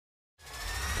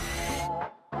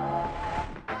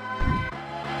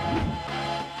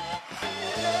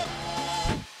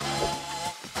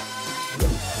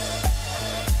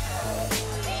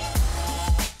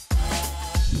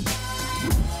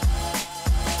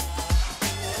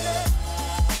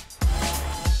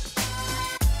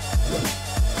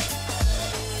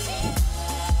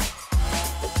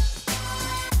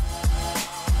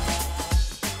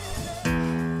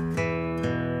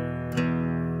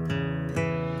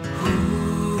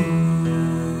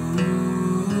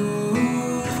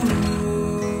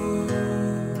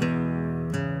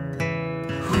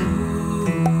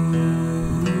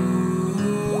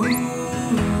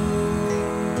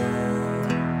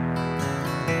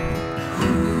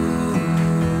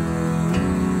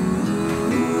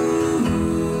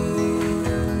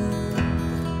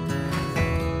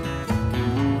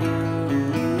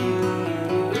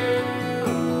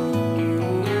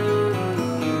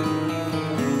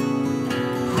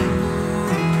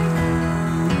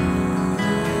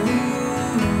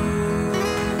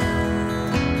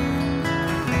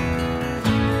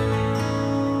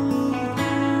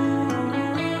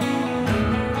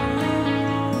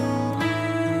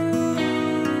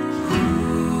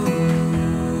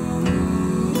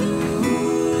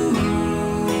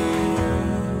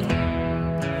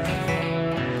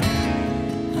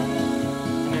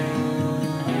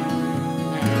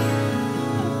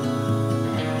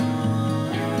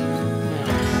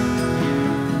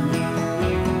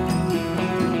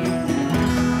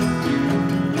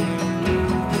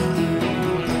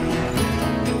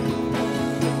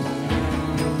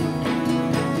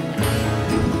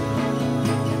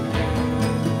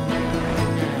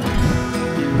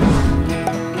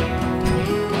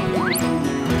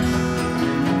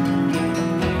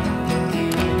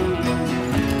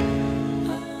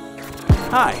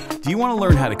Hi, do you want to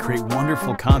learn how to create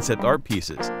wonderful concept art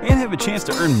pieces and have a chance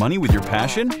to earn money with your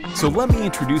passion? So let me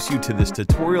introduce you to this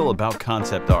tutorial about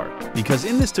concept art, because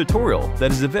in this tutorial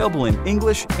that is available in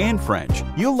English and French,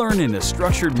 you'll learn in a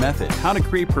structured method how to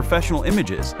create professional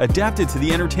images adapted to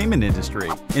the entertainment industry.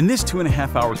 In this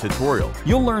 2.5-hour tutorial,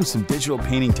 you'll learn some digital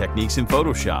painting techniques in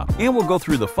Photoshop, and we'll go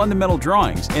through the fundamental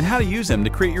drawings and how to use them to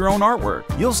create your own artwork.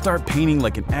 You'll start painting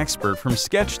like an expert from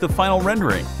sketch to final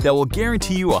rendering that will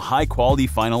guarantee you a high-quality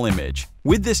final image.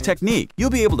 With this technique, you'll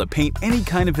be able to paint any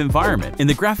kind of environment in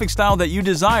the graphic style that you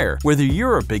desire, whether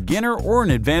you're a beginner or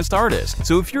an advanced artist.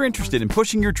 So if you're interested in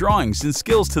pushing your drawings and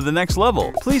skills to the next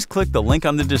level, please click the link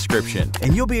on the description,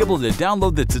 and you'll be able to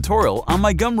download the tutorial on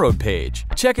my Gumroad page.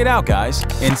 Check it out, guys,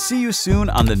 and see you soon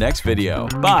on the next video.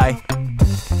 Bye!